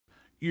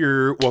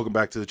Welcome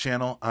back to the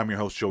channel. I'm your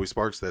host, Joey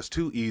Sparks. That's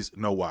 2 E's,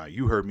 no Y.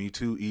 You heard me,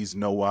 2 E's,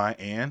 no Y,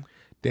 and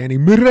Danny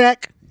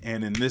Mirak.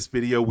 And in this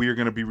video, we are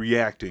going to be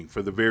reacting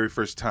for the very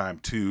first time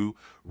to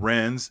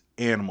Ren's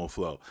Animal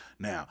Flow.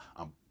 Now,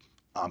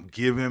 I'm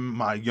giving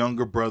my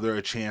younger brother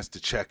a chance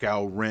to check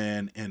out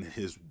Ren and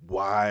his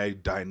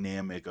wide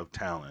dynamic of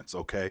talents,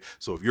 okay?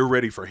 So if you're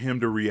ready for him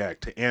to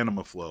react to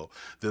Animal Flow,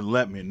 then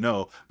let me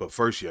know. But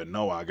first, you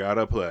know I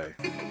gotta play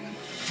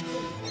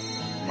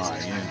my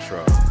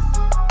intro.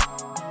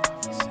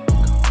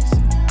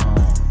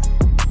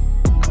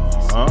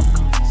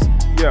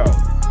 Yo.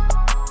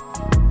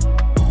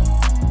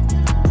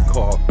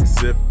 Coffee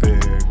sipping,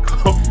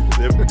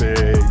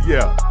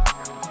 yeah.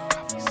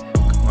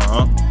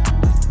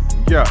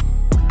 Yeah.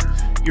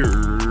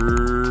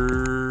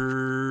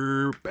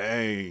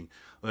 Bang.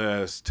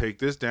 Let's take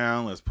this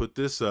down. Let's put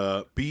this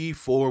up.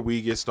 Before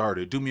we get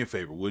started, do me a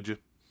favor, would you?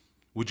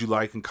 Would you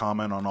like and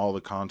comment on all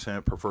the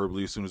content,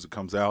 preferably as soon as it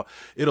comes out?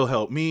 It'll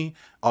help me.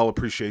 I'll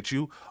appreciate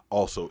you.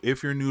 Also,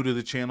 if you're new to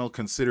the channel,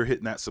 consider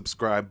hitting that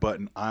subscribe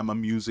button. I'm a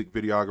music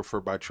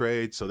videographer by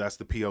trade, so that's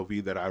the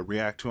POV that I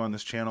react to on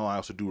this channel. I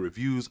also do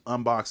reviews,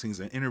 unboxings,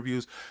 and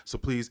interviews. So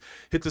please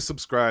hit the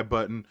subscribe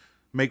button.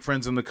 Make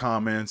friends in the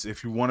comments.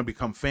 If you want to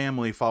become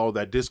family, follow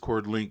that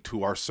Discord link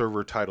to our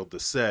server titled The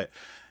Set.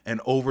 And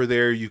over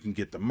there, you can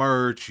get the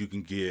merch. You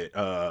can get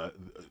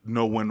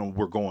know when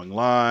we're going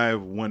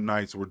live, when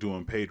nights we're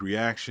doing paid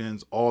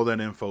reactions. All that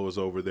info is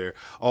over there.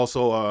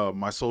 Also,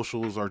 my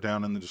socials are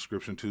down in the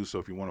description too. So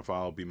if you want to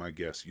follow, be my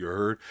guest. You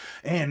heard.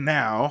 And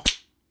now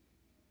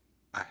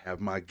I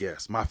have my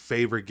guest, my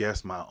favorite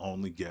guest, my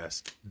only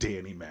guest,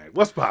 Danny Mag.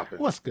 What's poppin'?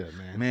 What's good,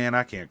 man? Man,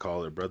 I can't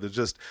call it, brother.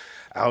 Just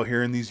out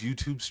here in these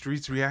YouTube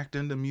streets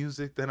reacting to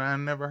music that I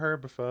never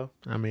heard before.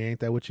 I mean, ain't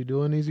that what you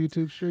do in these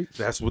YouTube streets?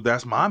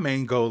 That's my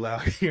main goal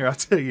out here. I'll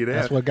tell you that.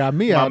 That's what got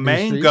me out. My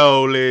main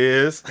goal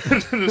is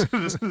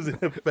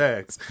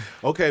facts.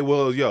 Okay,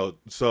 well, yo,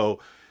 so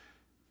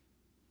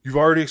you've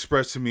already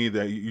expressed to me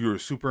that you're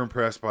super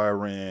impressed by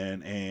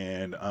Ren,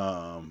 and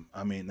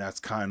I mean, that's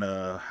kind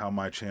of how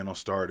my channel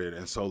started.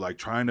 And so, like,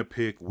 trying to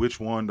pick which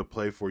one to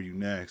play for you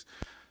next,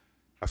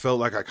 I felt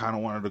like I kind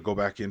of wanted to go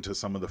back into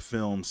some of the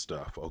film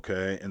stuff,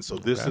 okay? And so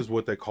this is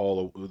what they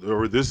call,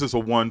 this is a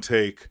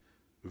one-take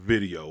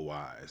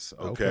video-wise,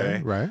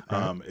 okay? Right.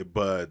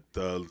 But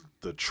the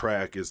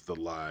track is the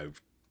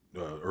live,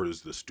 or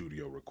is the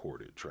studio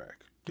recorded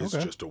track. It's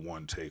just a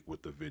one take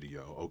with the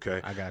video,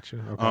 okay? I got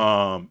you.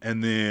 Okay.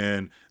 And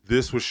then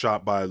this was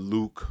shot by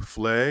Luke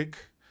Flegg,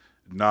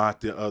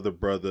 not the other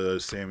brother,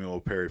 Samuel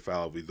Perry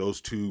Falvey. Those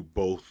two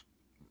both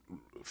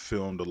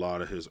filmed a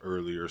lot of his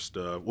earlier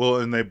stuff. Well,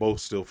 and they both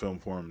still film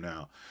for him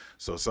now.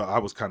 So I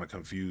was kind of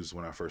confused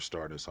when I first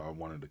started. So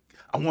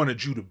I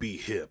wanted you to be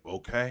hip,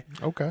 okay?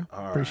 Okay.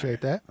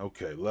 Appreciate that.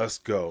 Okay, let's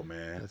go,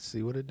 man. Let's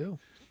see what it do.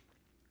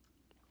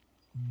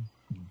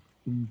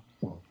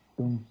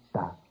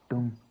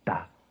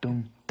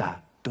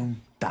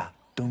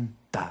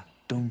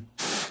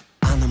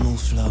 Animal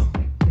flow.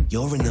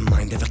 You're in the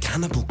mind of a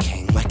cannibal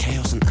king, where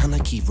chaos and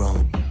anarchy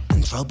roam,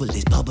 and trouble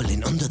is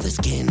bubbling under the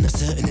skin. A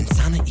certain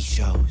insanity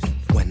shows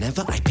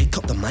whenever I pick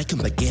up the mic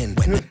and begin.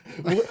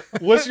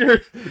 What's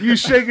you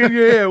shaking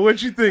your head?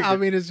 What you think? I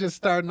mean, it's just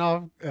starting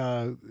off.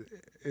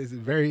 It's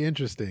very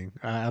interesting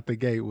out the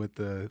gate with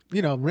the,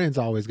 you know, Ren's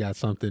always got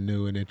something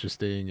new and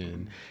interesting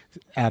and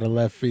out of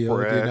left field,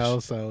 fresh. You know,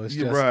 so it's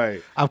just,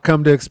 right. I've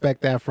come to expect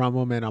that from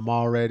him, and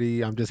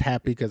I'm just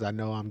happy because I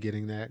know I'm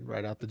getting that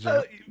right out the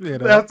jump. You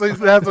know?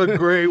 That's a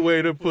great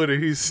way to put it.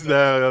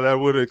 That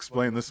would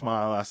explain the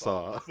smile I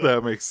saw.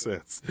 That makes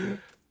sense.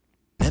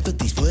 Never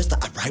these words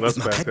that I write Let's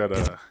with my back that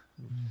up.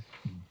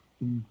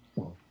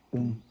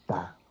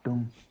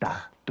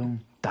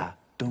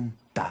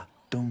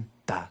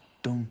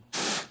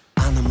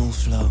 Animal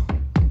flow.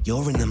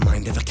 You're in the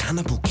mind of a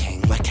cannibal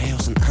king, where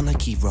chaos and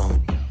anarchy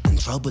roam, and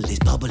trouble is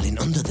bubbling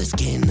under the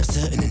skin. A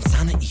certain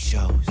insanity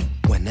shows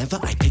whenever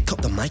I pick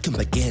up the mic and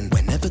begin.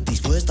 Whenever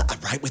these words that I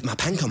write with my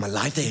pen come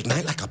alive, they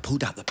ignite like I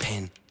pulled out the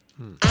pin.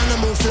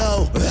 Animal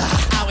flow.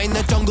 Out in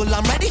the jungle,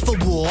 I'm ready for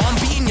war. I'm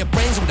beating your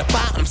brains with a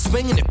bat, I'm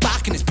swinging it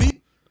back in his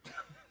boot.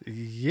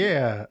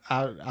 Yeah,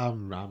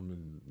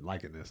 I'm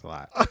liking this a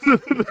lot.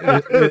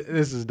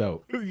 This is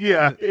dope.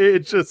 Yeah,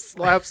 it just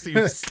slaps you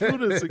as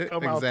soon as it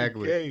comes out the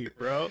gate,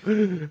 bro.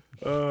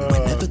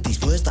 Whenever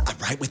these words that I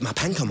write with my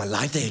pen come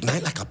alive, they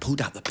ignite like I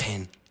pulled out the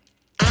pin.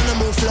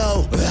 Animal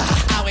flow.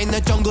 Out in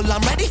the jungle,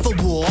 I'm ready for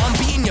war. I'm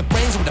beating your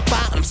brains with a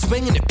bat, I'm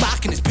swinging it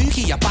back and it's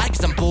spooky. I bite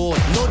 'cause I'm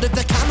bored. Lord of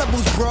the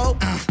cannibals, bro.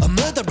 A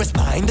murderous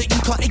mind that you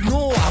can't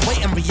ignore. I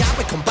wait and react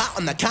with combat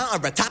on the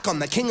counter attack. On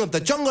the king of the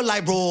jungle,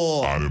 I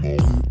roar. Animal.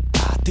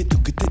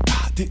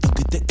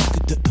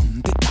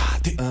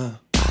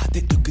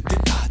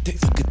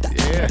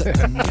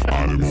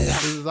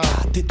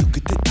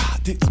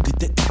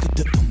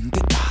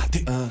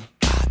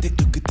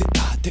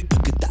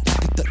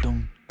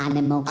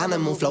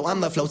 Animal flow,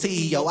 I'm the flow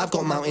CEO. I've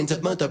got mountains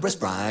of murderous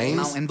rhymes.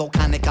 Mountain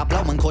volcanic, I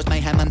blow and cause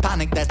mayhem and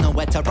panic. There's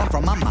nowhere to run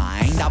from my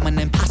mind. I'm an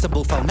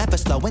impassable foe, never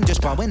slowing,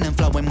 just growing and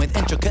flowing with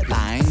intricate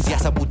lines.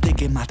 Yes, I will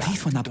dig in my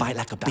teeth when I bite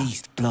like a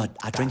beast. Blood,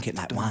 I drink it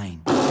like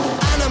wine.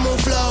 Animal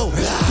flow.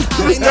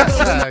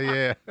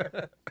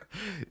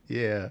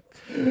 Yeah.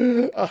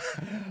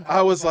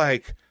 I was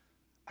like,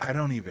 I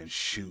don't even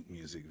shoot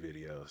music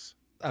videos.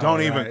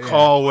 Don't even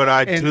call what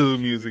I do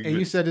music. And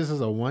you said this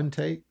is a one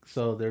take,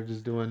 so they're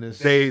just doing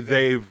this. I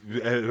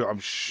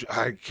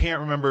can't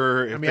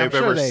remember if they've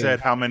ever said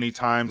how many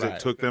times it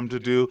took them to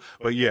do,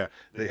 but yeah,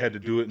 they had to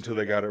do it until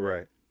they got it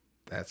right.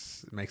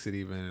 That's makes it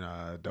even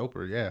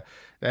doper. Yeah,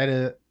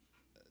 that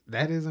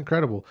is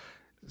incredible.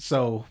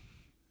 So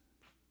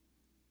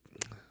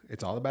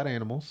it's all about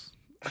animals.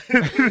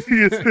 Right.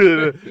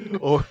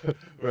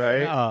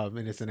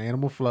 And it's an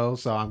animal flow,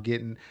 so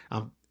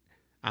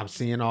I'm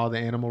seeing all the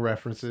animal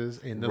references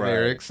in the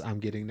lyrics. I'm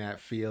getting that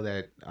feel,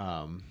 that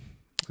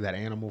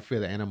animal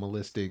feel, the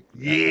animalistic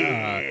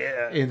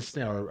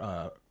instinct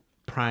or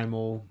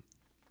primal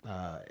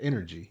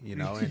energy, you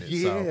know. And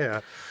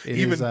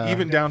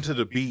even down to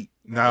the beat.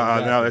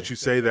 Now that you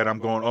say that, I'm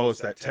going, oh, it's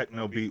that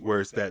techno beat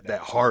where it's that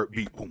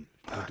heartbeat. Boom.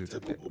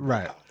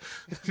 Right.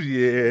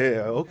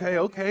 Yeah.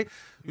 Okay.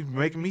 You're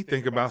making me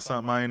think about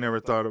something I ain't never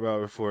thought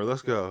about before.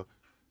 Let's go.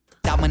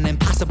 I'm an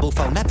impassable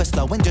foe, never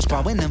slowing, just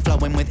growing and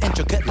flowing with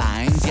intricate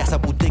lines. Yes, I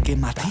will dig in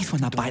my teeth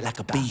when I bite like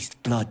a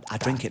beast. Blood, I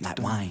drink it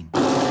like wine.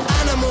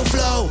 Animal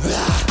flow,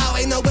 out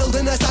in the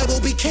wilderness I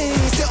will be king.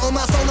 Sit on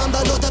my throne, I'm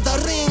the Lord of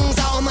the Rings.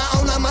 Out on my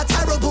own, I'm a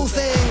terrible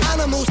thing.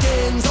 Animal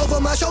skins over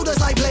my shoulders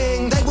like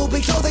bling. They will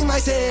be clothing my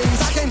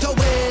sins. I came to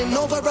win,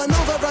 over and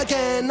over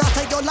again. I'll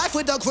take your life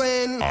with a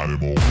grin.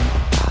 Animal.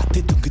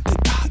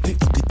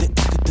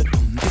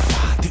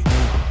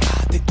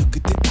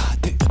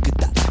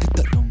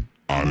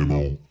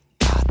 Animal.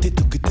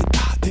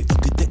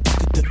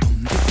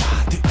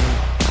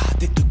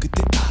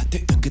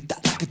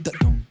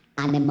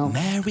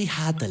 Mary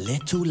had a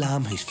little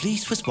lamb whose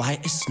fleece was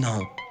white as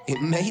snow.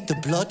 It made the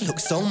blood look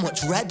so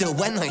much redder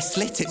when I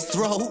slit its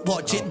throat.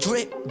 Watch it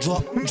drip,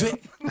 drop,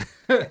 drip.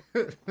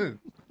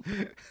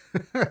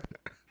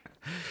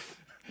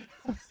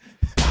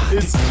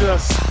 It's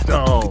just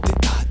stone.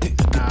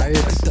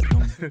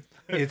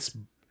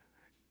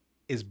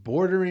 It's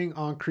bordering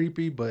on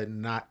creepy, but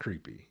not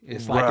creepy.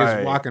 It's like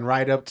it's walking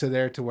right up to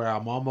there to where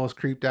I'm almost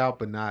creeped out,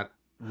 but not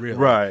really.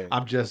 Right.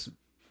 I'm just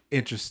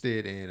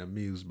interested and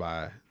amused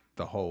by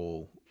the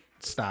whole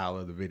style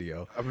of the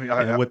video. I mean,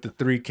 and with the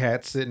three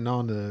cats sitting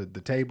on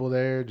the table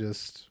there,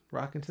 just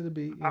rocking to the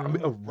beat. You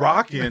know?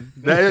 Rocking.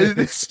 That is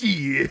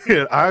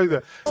I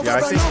think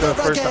the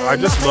first time, I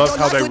just love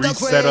how they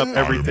reset up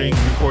everything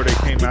before they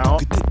came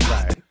out.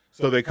 Right.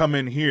 So they come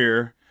in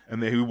here.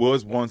 And he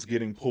was once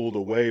getting pulled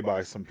away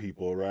by some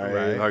people,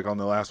 right? Like on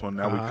the last one.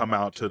 Now we come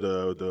out to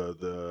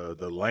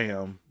the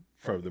lamb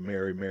from the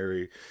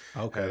Mary.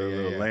 Okay,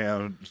 the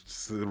lamb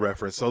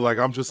reference. So like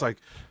I'm just like,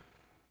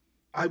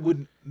 I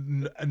would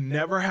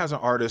never has an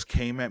artist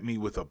came at me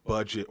with a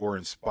budget or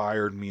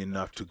inspired me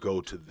enough to go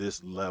to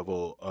this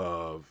level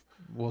of.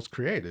 Well, it's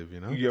creative,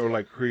 you know. Yeah,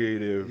 like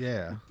creative.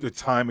 Yeah. The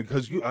time,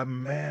 because you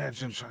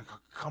imagine,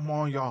 come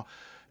on, y'all.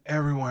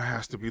 Everyone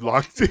has to be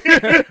locked in.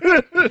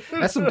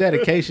 That's some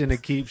dedication to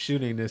keep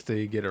shooting this till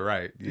you get it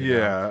right. You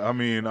know? I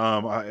mean,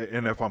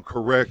 and if I'm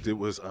correct, it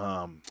was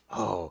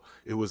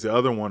it was the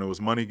other one. It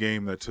was Money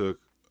Game that took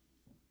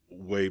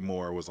way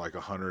more. It was like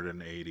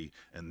 180,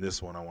 and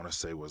this one I want to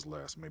say was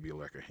less, maybe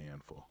like a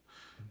handful,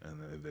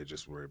 and they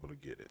just were able to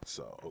get it.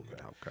 So okay.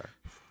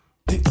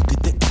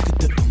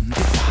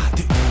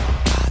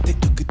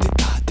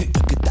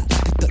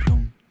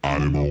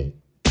 Animal.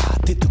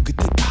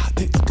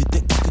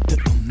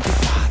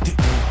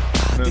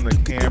 And then the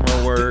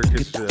camera work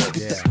is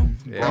just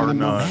bar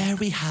none.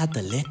 Mary had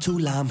a little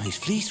lamb whose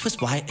fleece was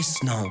white as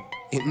snow.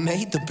 It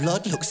made the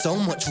blood look so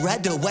much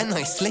redder when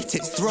I slit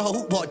its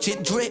throat. Watch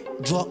it drip,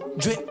 drop,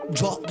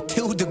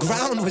 till the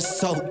ground was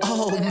soaked.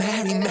 Oh,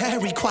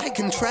 Mary, quite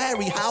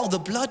contrary how the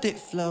blood it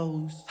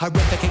flows.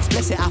 Horrific,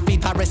 explicit, I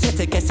feed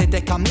parasitic,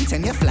 acidic, I'm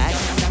eating your flesh.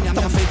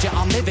 Don't fidget,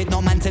 I'm livid,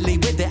 not mentally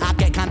with it. I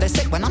get kinda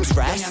sick when I'm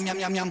stressed. I am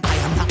the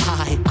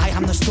I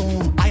am the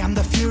storm, I am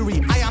the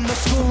fury, I am the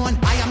scorn,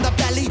 I am the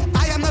belly,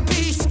 I am the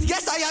beast.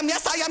 Yes, I am,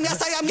 yes,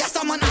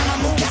 I'm an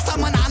animal, yes,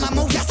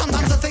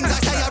 sometimes the things I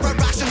say are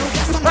irrational,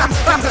 yes, sometimes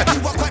the things I do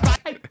are quite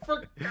right. I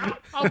forgot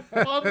how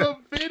fun the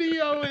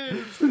video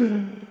is.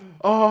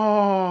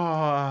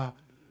 Oh.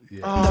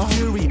 Yeah. The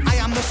fury, I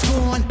am the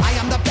scorn, I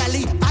am the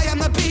belly, I am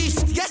the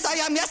beast. Yes, I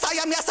am, yes,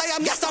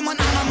 I'm an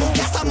animal,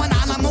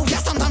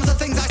 yes, sometimes the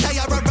things I say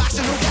are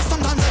irrational, yes,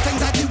 sometimes the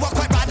things I do are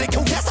quite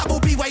radical. Yes, I will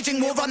be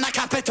waging war on the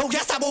capital,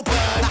 yes, I will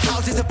burn the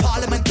houses of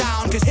parliament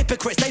down, cause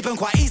hypocrites, they burn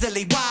quite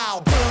easily,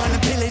 wow. Burn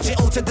and pillage it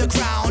all to the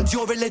ground,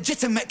 your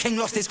illegitimate king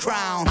lost his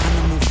crown.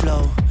 Animal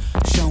flow,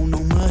 show no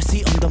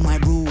mercy under my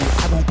rule.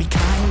 I won't be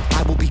kind,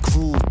 I will be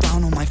cruel,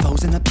 down on my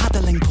foes in a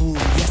paddling pool.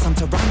 Yes, I'm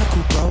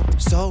tyrannical, bro,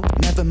 so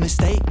never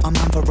mistake, I'm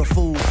man for a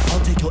fool. I'll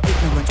take your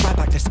ignorance right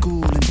back back to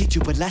school and teach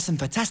you a lesson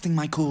for testing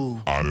my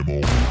cool.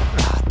 Animal.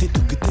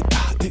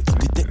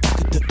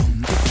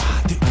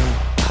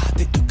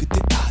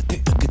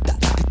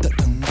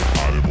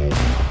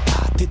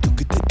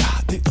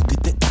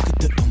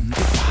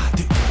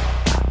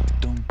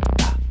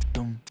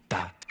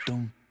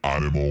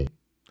 Animal.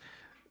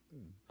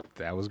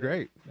 That was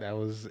great. That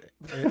was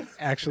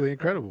actually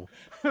incredible.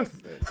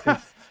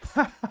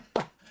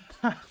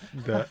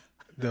 The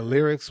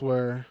lyrics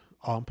were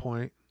on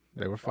point.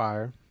 They were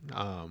fire.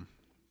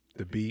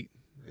 The beat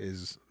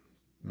is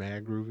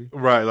mad groovy,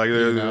 Right? Like,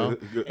 you know?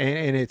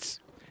 And it's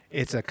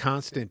a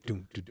constant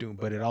doom to doom,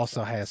 but it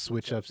also has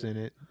switch ups in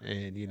it,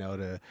 and you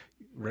know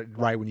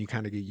right when you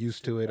kind of get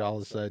used to it, all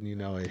of a sudden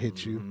it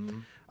hits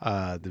you.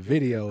 The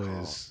video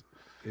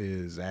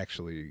is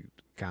actually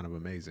kind of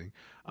amazing.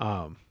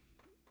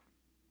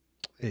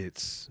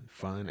 It's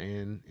fun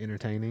and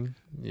entertaining,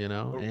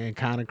 and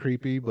kind of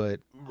creepy, but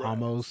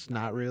almost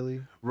not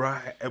really.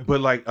 Right, but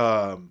like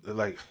I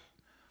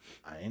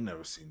ain't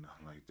never seen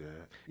nothing like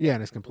that. Yeah,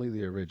 and it's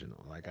completely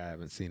original. Like, I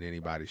haven't seen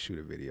anybody shoot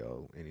a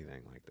video,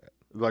 anything like that.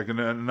 Like,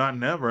 not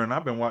never. And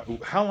I've been watching.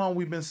 How long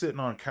we been sitting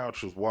on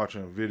couches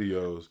watching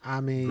videos?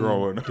 I mean,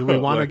 growing do we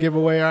want to give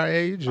away our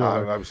age?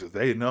 Or?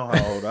 They know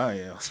how old I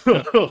am.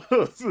 So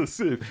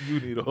if you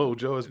need to hold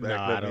Joe's back,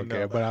 I don't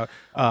care. But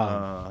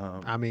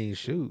I mean,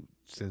 shoot.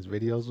 Since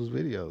videos was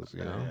videos,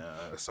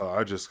 Yeah, so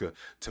I just,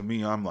 to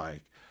me, I'm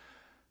like,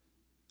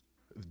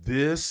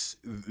 this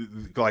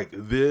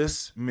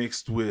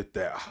mixed with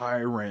that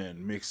high rent,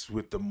 mixed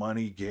with the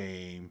money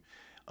game,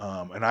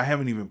 and I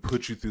haven't even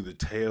put you through the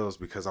tales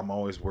because I'm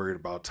always worried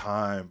about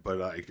time,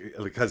 but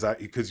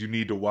because you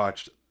need to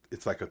watch.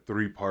 It's like a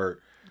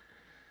 3-part.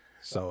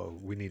 So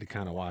we need to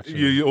kind of watch it.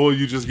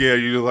 You just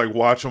like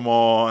watch them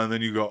all, and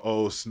then you go,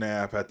 oh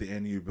snap! At the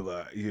end, you be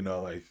like,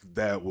 like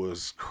that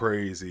was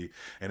crazy,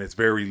 and it's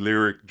very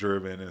lyric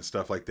driven and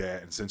stuff like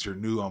that. And since you're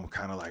new, I'm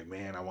kind of like,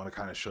 man, I want to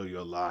kind of show you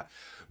a lot,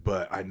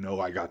 but I know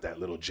I got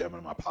that little gem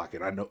in my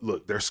pocket. I know.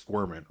 Look, they're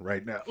squirming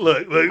right now.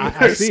 Look,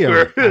 I see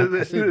them.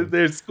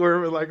 They're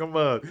squirming like a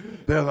mug.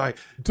 They're like,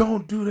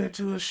 don't do that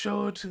to us.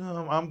 Show it to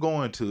them. I'm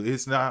going to.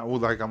 It's not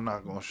like I'm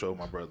not going to show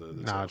my brother.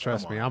 Nah,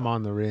 trust me, I'm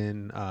on the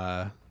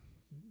Ren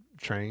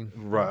train,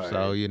 right?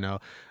 So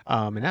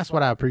and that's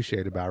what I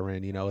appreciate about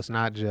Ren. It's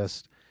not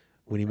just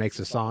when he makes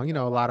a song.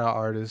 A lot of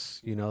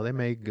artists, they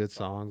make good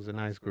songs and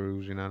nice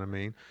grooves. You know what I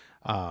mean?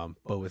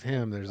 But with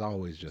him, there's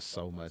always just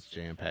so much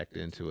jam packed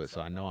into it.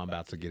 So I know I'm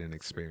about to get an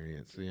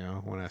experience.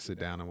 When I sit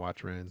down and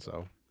watch Ren.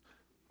 So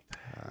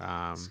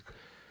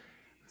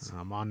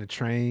I'm on the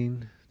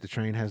train. The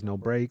train has no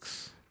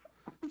brakes,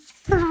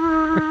 but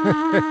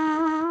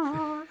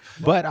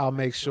I'll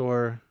make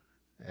sure.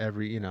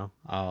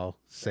 I'll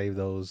save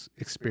those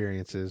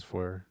experiences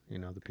for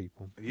the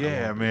people.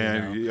 Yeah,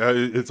 man.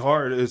 It's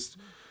hard. That's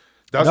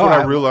what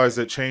I realized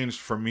that changed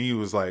for me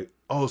was like,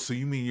 oh, so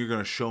you mean you're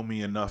gonna show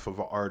me enough of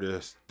an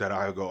artist that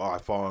I go, I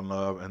fall in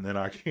love, and then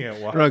I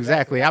can't watch. No,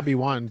 exactly. I'll be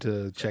wanting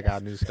to check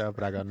out new stuff,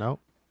 but I go, nope.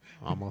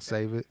 I'm gonna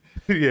save it.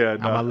 Yeah,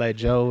 I'm gonna let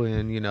Joe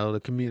and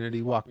the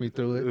community walk me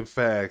through it.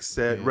 Facts.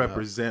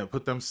 Represent.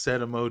 Put them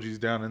set emojis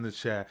down in the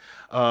chat.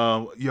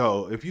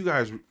 If you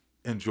guys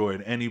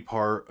enjoyed any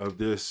part of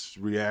this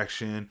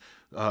reaction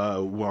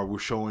while we're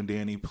showing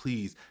Danny,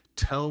 please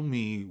tell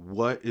me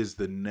what is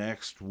the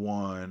next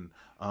one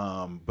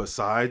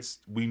besides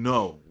we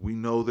know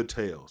the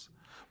tales,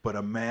 but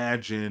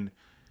imagine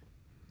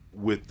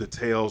with the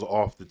tales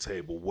off the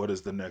table, what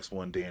is the next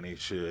one Danny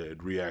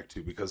should react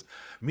to? Because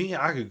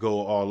I could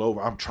go all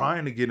over. I'm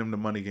trying to get him to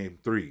Money Game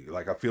 3.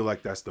 Like, I feel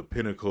like that's the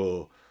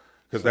pinnacle,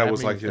 because that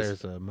was like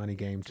there's a Money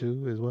Game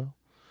 2 as well.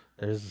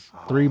 There's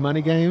 3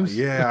 money games.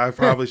 Yeah, I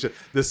probably should.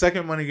 The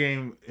second money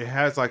game, it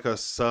has like a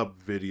sub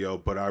video,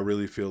 but I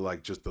really feel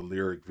like just the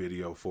lyric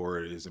video for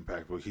it is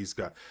impactful. He's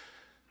got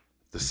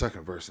the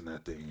second verse in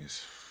that thing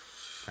is.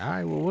 All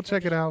right, well, we'll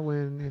check it out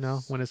when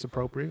it's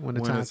appropriate, when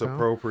it's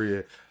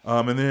appropriate.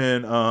 And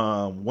then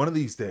one of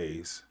these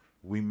days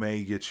we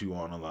may get you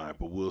on a live,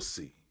 but we'll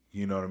see.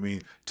 You know what I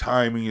mean?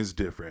 Timing is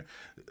different.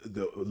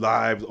 The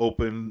live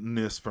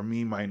openness for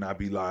me might not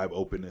be live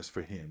openness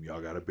for him. Y'all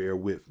got to bear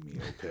with me,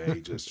 okay?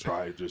 just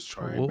try.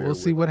 We'll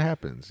see what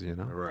happens,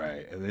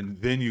 Right,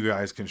 and then you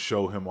guys can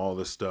show him all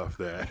the stuff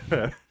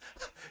that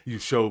you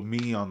showed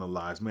me on the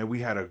lives. Man,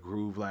 we had a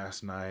groove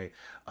last night.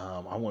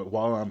 I went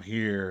while I'm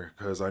here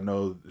because I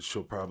know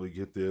she'll probably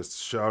get this.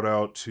 Shout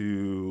out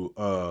to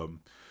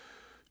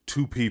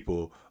 2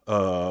 people.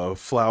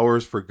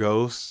 Flowers for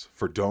Ghosts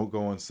for Don't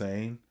Go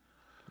Insane.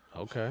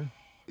 Okay.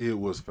 It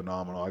was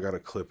phenomenal. I gotta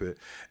clip it.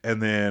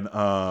 And then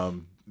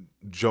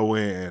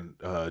Joanne,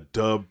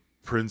 Dub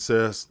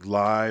Princess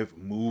Live,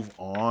 Move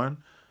On.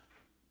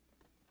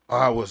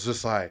 I was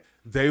just like,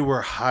 they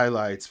were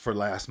highlights for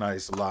last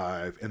night's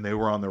live, and they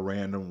were on the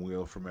random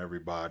wheel from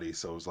everybody,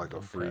 so it was like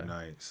a free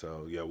night.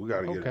 So yeah, we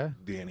gotta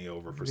get Danny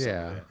over for some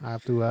of that. I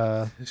have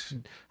to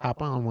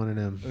hop on one of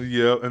them.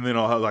 Yeah, and then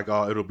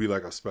it'll be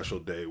like a special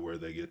day where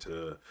they get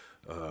to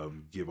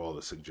give all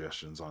the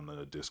suggestions on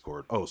the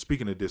Discord. Oh,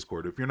 speaking of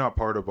Discord, if you're not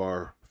part of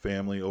our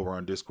family over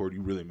on Discord,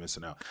 you're really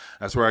missing out.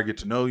 That's where I get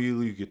to know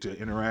you. You get to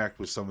interact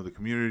with some of the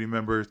community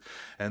members,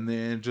 and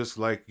then just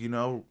like, you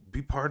know,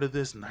 be part of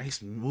this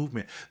nice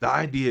movement. The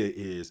idea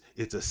is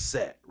it's a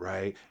set,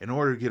 right? In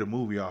order to get a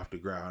movie off the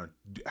ground,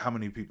 how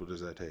many people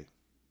does that take?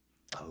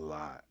 A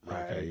lot,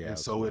 right? Okay, yeah, and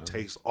so it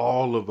takes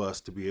all of us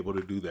to be able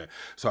to do that.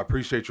 So I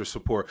appreciate your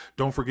support.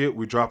 Don't forget,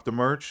 we dropped the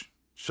merch.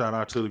 Shout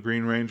out to the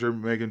Green Ranger,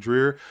 Megan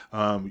Dreer.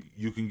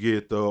 You can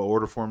get the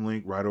order form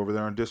link right over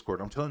there on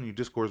Discord. I'm telling you,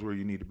 Discord is where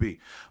you need to be.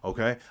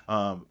 Okay?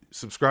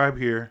 Subscribe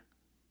here.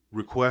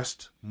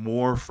 Request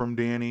more from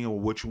Danny or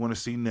what you want to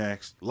see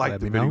next. Like Let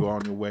the me video know.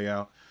 on your way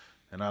out.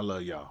 And I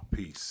love y'all.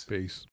 Peace. Peace.